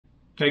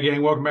Hey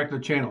gang, welcome back to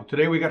the channel.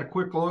 Today we got a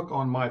quick look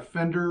on my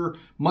Fender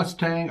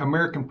Mustang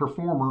American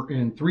Performer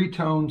in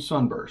 3-tone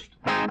sunburst.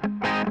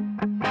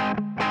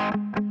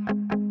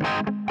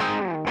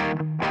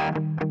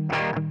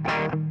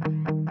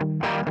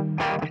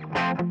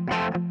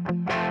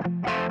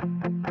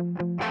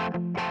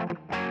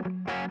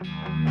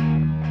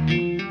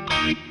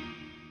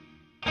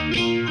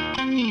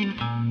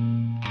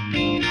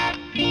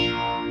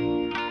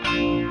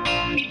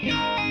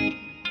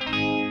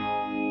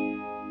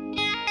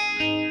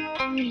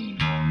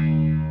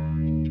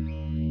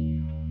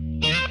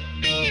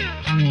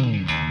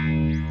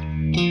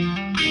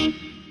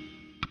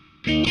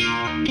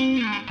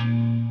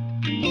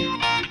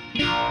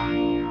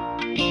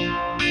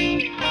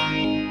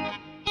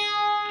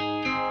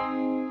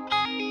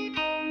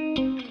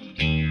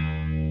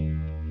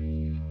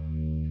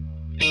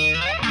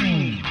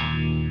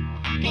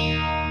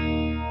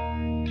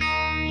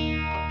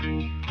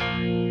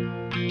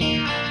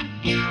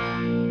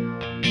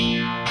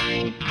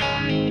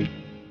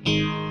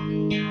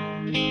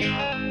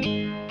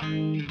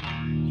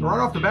 So right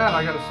off the bat,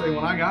 I got to say,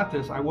 when I got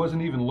this, I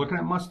wasn't even looking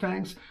at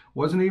Mustangs,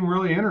 wasn't even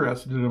really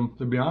interested in them,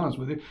 to be honest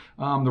with you.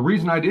 The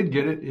reason I did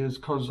get it is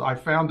because I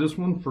found this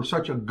one for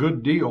such a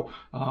good deal.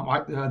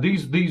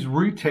 These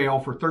retail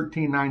for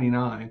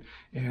 $13.99,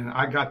 and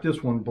I got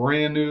this one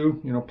brand new,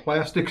 you know,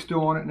 plastic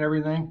still on it and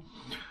everything,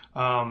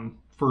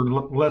 for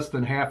less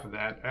than half of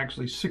that,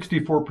 actually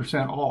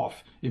 64%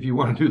 off if you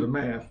want to do the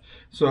math.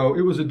 So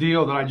it was a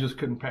deal that I just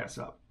couldn't pass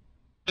up.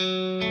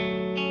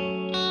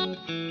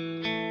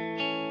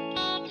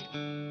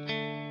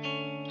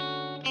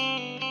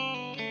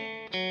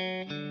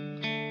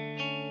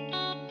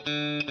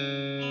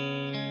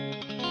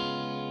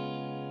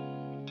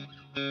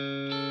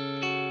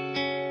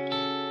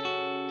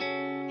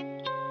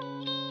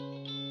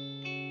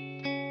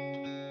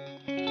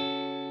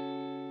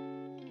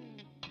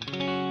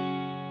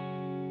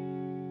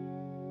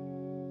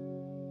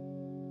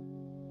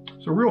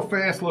 So real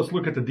fast, let's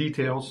look at the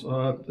details.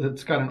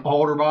 It's got an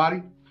alder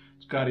body.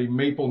 It's got a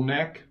maple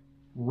neck,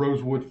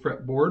 rosewood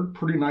fretboard.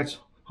 Pretty nice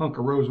hunk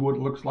of rosewood,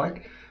 it looks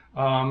like.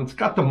 It's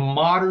got the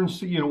modern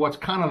C, you know, what's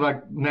kind of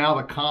like now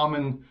the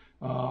common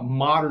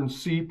modern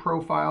C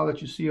profile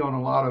that you see on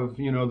a lot of,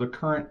 you know, the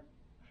current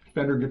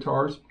Fender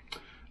guitars.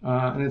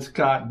 And it's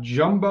got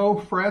jumbo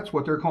frets,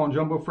 what they're calling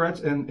jumbo frets,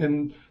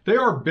 and they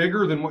are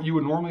bigger than what you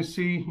would normally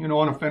see, you know,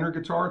 on a Fender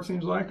guitar, it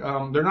seems like.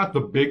 They're not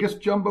the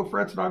biggest jumbo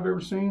frets that I've ever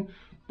seen,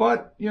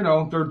 but, you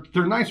know,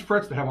 they're nice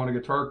frets to have on a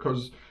guitar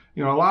because,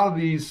 you know, a lot of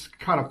these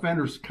kind of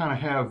Fenders kind of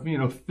have, you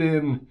know,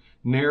 thin,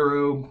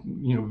 narrow,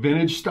 you know,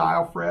 vintage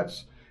style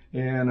frets.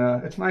 And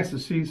it's nice to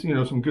see, you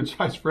know, some good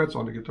sized frets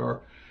on the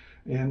guitar.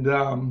 And,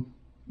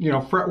 you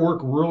know, fretwork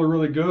really,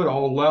 really good,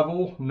 all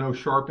level, no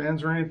sharp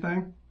ends or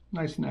anything.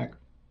 Nice neck.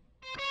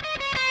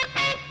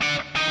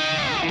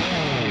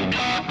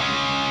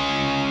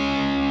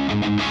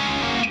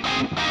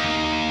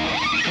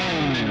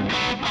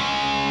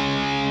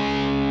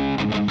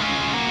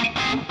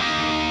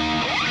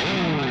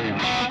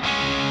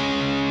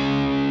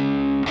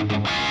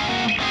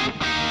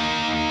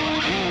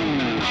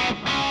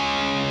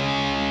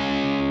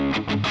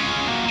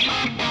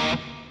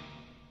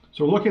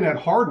 So looking at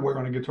hardware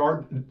on a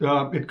guitar,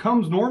 it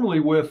comes normally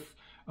with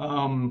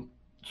some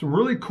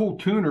really cool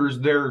tuners.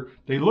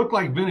 They look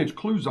like vintage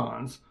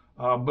Clouzons,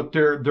 but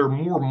they're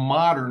more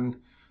modern.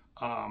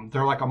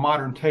 They're like a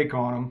modern take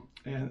on them,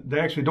 and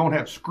they actually don't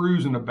have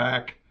screws in the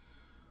back,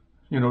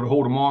 you know, to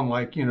hold them on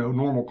like, you know,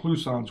 normal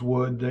Clouzons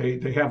would.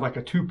 They have like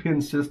a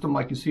 2-pin system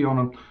like you see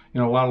on,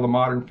 you know, a lot of the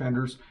modern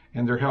Fenders,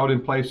 and they're held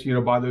in place, you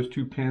know, by those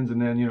 2 pins and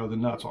then, you know, the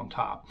nuts on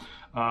top.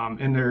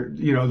 And they're,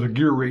 you know, the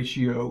gear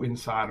ratio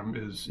inside them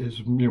is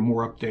you know,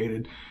 more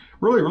updated.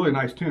 Really, really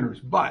nice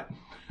tuners. But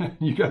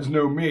you guys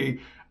know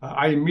me.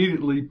 I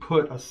immediately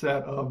put a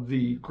set of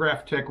the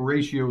Graphtec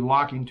ratio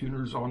locking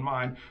tuners on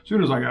mine as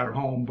soon as I got it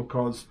home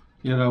because,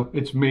 you know,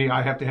 it's me.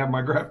 I have to have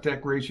my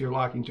Graphtec ratio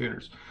locking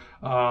tuners.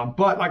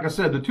 But like I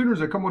said, the tuners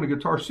that come on the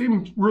guitar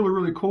seem really,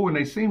 really cool, and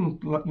they seem,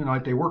 you know,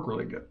 like they work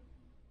really good.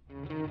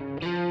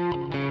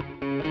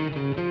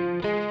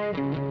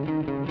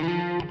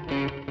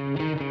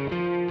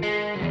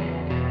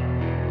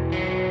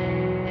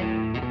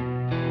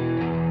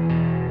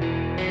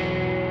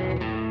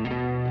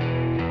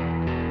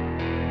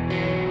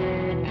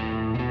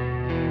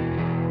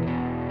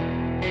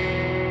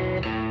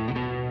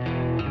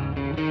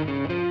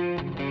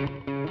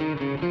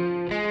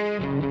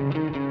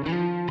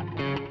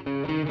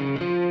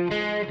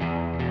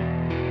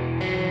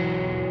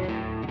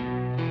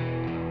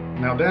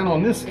 Now down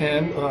on this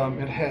end,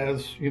 it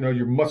has, you know,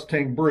 your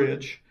Mustang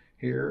bridge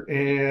here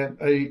and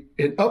an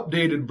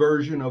updated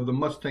version of the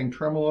Mustang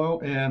tremolo.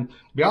 And to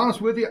be honest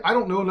with you, I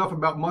don't know enough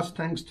about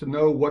Mustangs to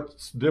know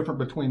what's different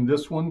between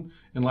this one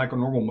and like a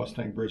normal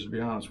Mustang bridge, to be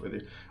honest with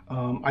you.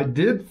 I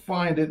did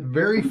find it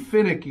very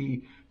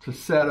finicky to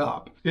set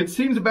up. It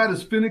seems about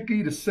as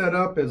finicky to set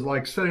up as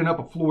like setting up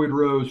a Floyd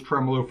Rose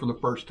tremolo for the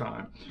first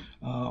time.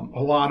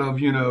 A lot of,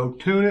 you know,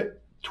 tune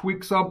it,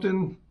 tweak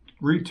something,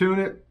 retune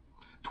it,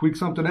 tweak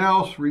something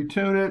else,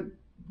 retune it,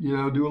 you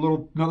know,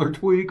 do another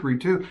tweak,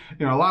 retune,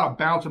 you know, a lot of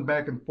bouncing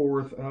back and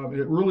forth.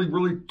 It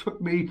really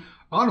took me,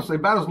 honestly,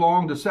 about as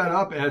long to set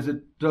up as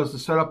it does to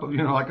set up, you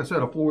know, like I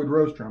said, a Floyd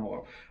Rose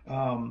tremolo.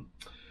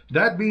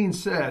 That being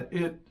said,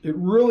 it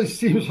really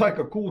seems like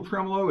a cool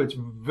tremolo. It's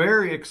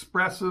very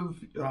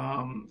expressive.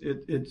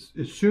 It's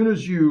as soon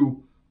as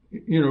you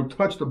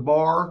touch the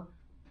bar,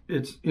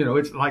 it's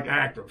like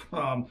active.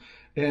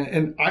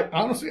 And I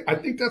honestly, I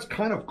think that's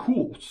kind of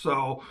cool.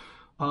 So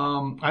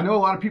I know a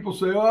lot of people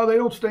say, oh, they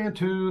don't stay in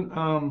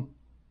tune.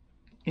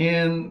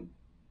 And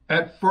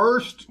at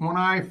first, when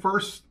I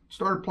first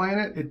started playing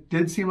it, it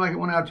did seem like it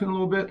went out of tune a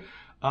little bit.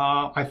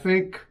 I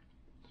think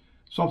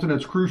something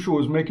that's crucial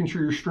is making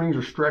sure your strings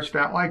are stretched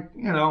out. Like,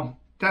 you know,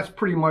 that's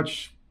pretty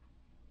much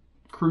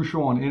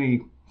crucial on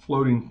any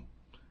floating,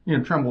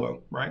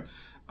 tremolo, right?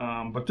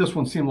 But this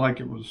one seemed like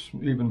it was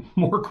even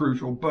more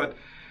crucial. But,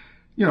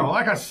 you know,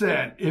 like I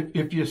said,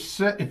 if you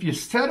set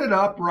it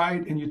up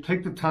right and you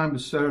take the time to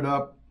set it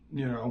up,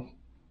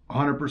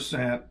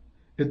 100%,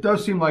 it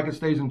does seem like it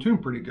stays in tune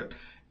pretty good.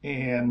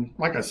 And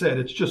like I said,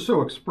 it's just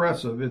so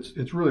expressive.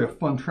 It's really a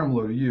fun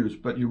tremolo to use,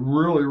 but you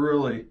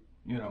really,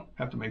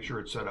 have to make sure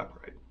it's set up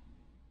right.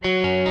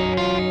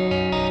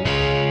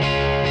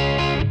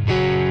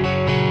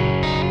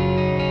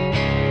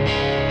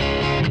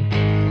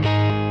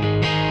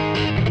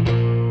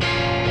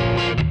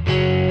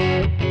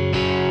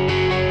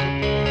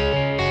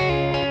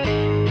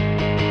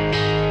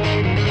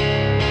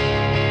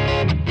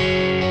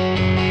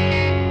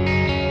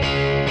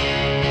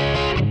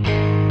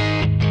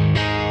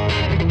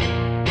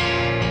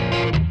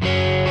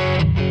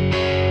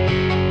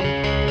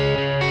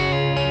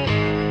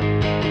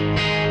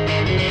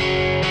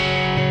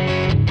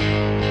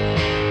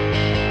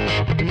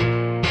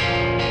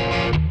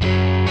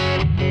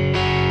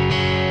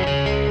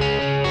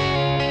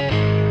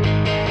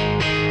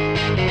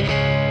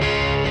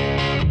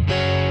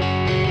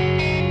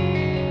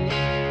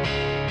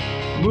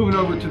 Moving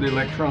over to the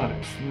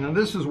electronics. Now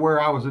this is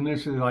where I was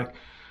initially like,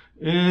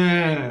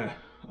 and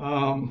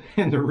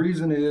the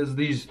reason is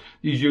these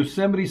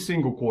Yosemite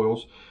single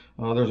coils.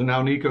 There's an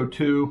Alnico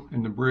 2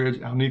 in the bridge,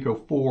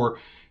 Alnico 4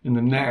 in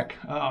the neck.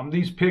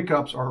 These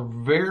pickups are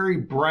very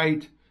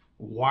bright,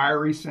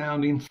 wiry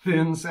sounding,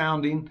 thin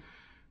sounding.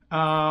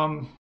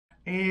 And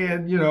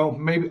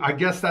maybe, I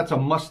guess that's a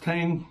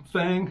Mustang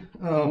thing,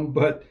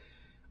 but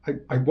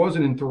I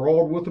wasn't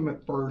enthralled with them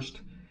at first.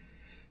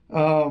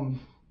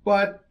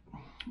 But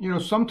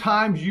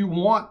sometimes you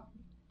want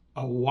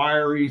a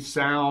wiry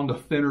sound, a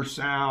thinner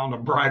sound, a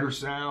brighter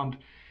sound.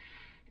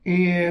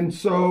 And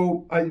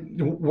so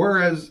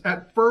whereas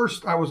at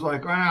first I was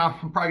like,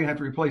 I'm probably gonna have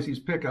to replace these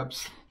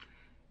pickups.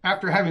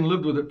 After having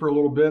lived with it for a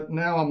little bit,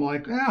 now I'm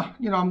like, I'm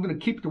gonna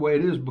keep it the way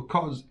it is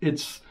because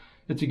it's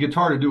a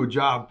guitar to do a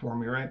job for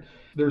me, right?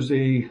 There's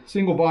a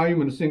single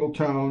volume and a single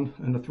tone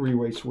and a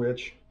three-way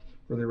switch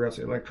for the rest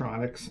of the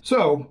electronics.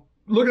 So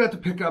looking at the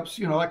pickups,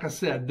 like I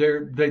said,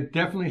 they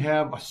definitely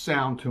have a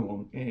sound to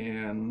them,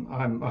 and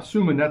I'm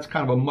assuming that's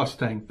kind of a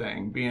Mustang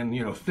thing,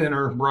 being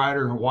thinner,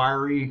 brighter,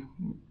 wiry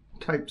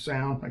type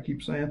sound. I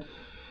keep saying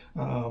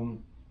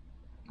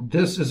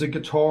this is a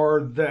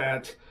guitar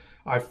that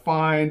I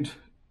find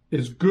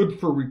is good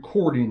for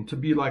recording, to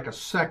be like a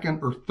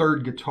second or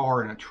third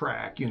guitar in a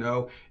track.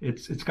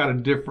 It's got a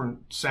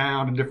different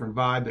sound, a different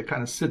vibe that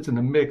kind of sits in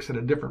the mix at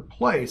a different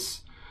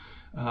place.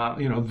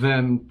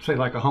 Than say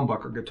like a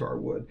humbucker guitar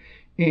would.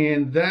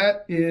 And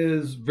that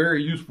is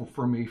very useful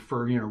for me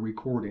for,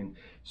 recording.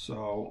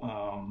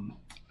 So,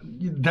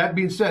 that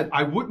being said,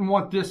 I wouldn't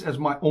want this as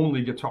my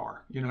only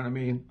guitar. You know what I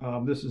mean?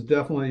 This is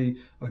definitely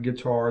a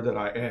guitar that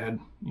I add,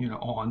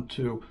 on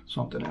to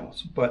something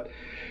else. But,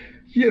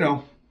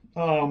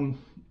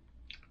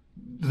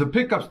 the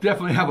pickups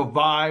definitely have a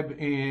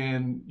vibe,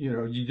 and,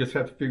 you just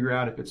have to figure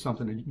out if it's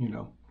something that,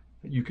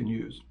 that you can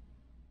use.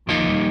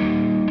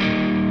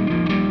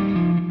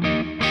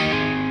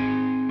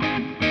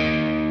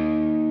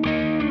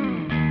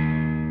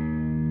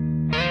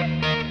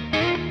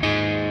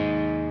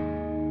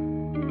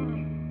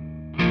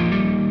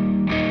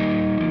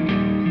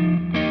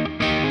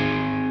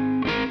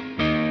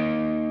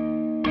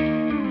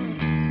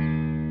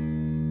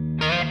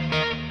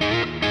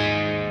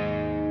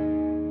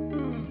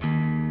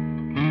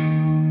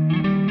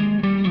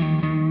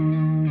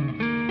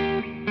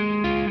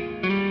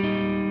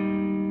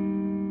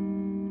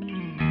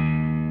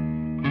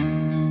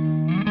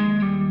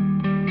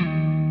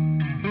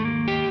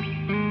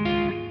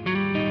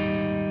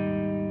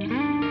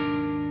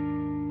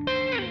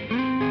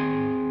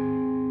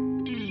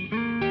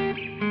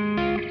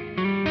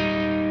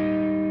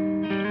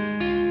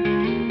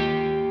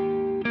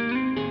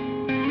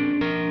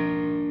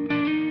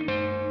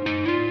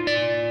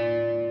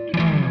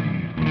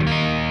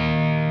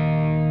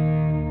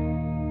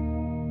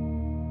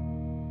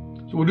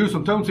 So we'll do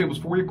some tone samples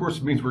for you. Of course,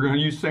 it means we're going to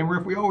use the same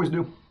riff we always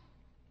do.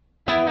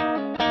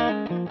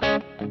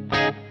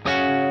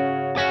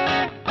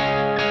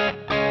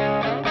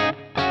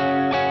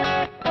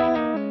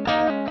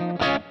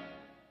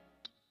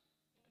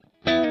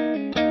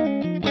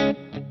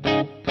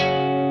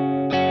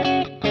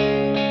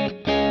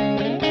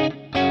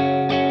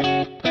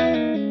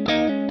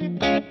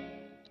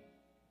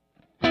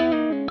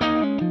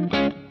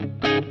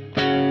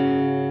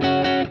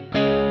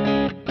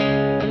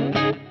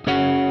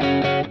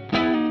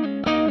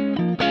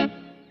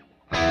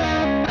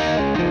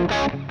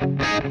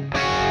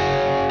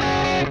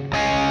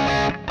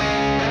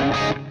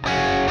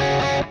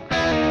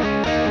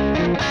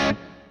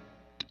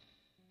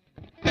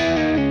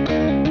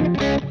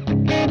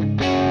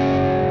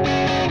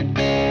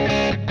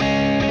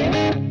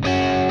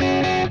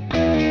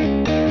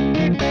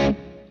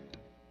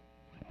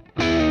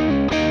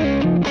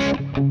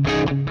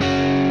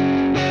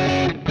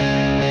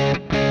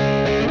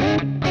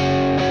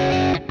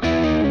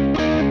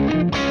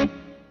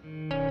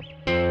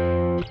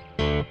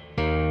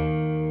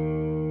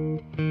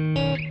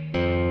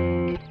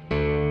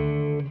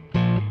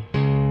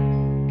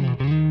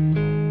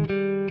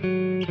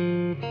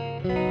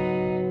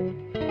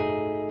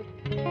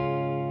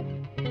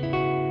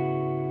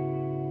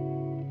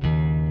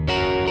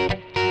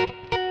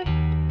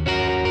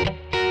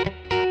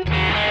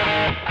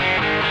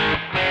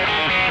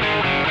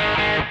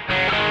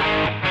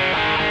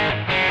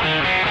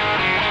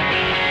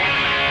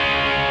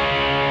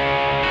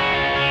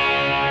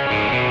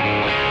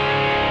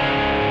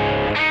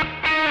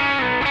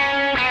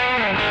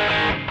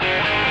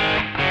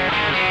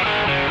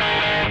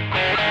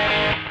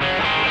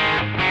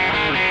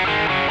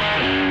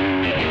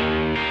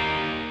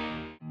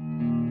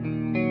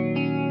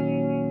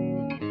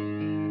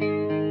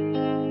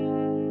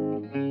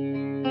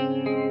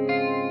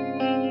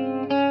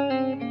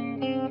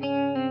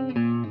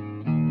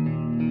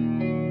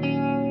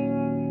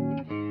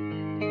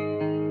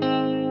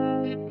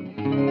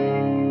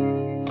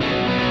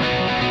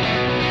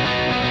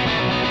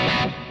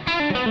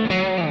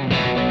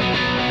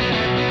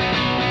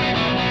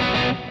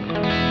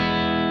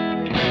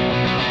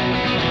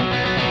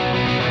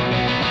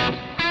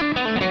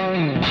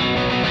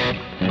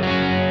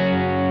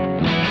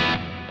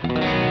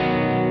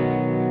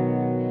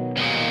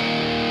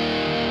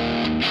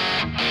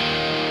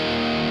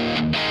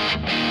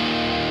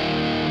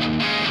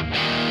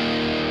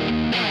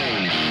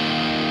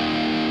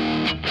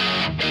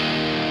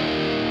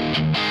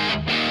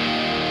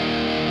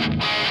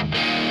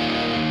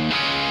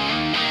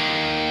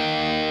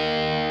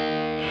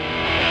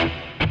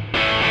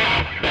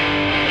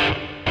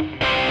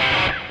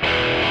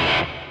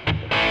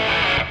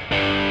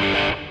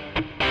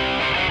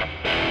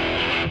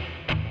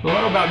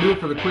 that'll do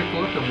it for the quick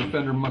look of the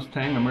Fender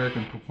Mustang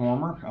American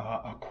Performer.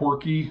 A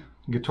quirky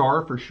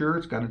guitar for sure.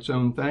 It's got its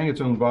own thing,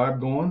 its own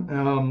vibe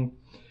going.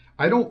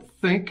 I don't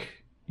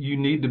think you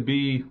need to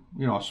be,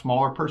 a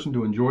smaller person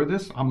to enjoy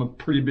this. I'm a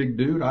pretty big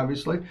dude,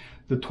 obviously.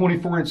 The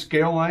 24-inch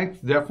scale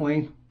length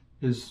definitely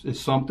is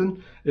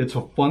something. It's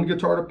a fun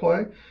guitar to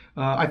play.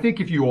 I think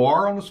if you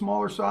are on the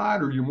smaller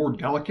side, or you're more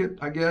delicate,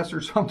 I guess,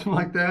 or something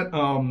like that,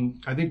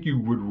 I think you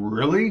would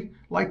really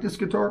like this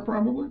guitar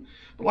probably.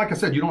 But like I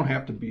said, you don't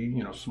have to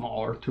be,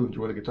 smaller to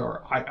enjoy the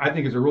guitar. I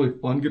think it's a really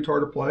fun guitar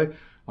to play.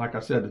 Like I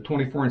said, the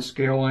 24-inch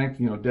scale length,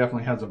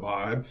 definitely has a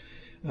vibe.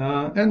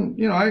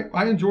 And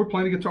I enjoy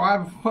playing the guitar. I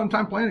have a fun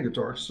time playing the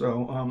guitar.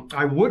 So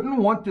I wouldn't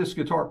want this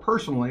guitar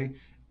personally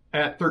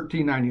at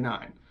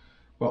 $13.99.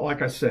 But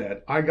like I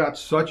said, I got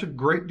such a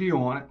great deal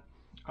on it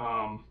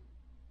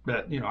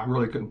that I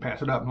really couldn't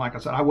pass it up. And like I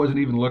said, I wasn't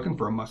even looking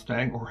for a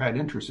Mustang or had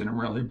interest in them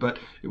really, but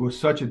it was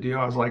such a deal.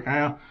 I was like,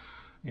 I'll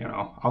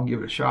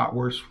give it a shot.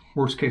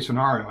 Worst case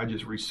scenario, I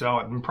just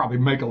resell it and probably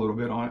make a little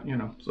bit on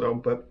it, So,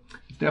 but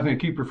it's definitely a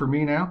keeper for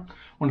me now. I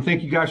want to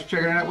thank you guys for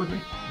checking it out with me.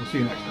 We'll see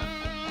you next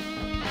time.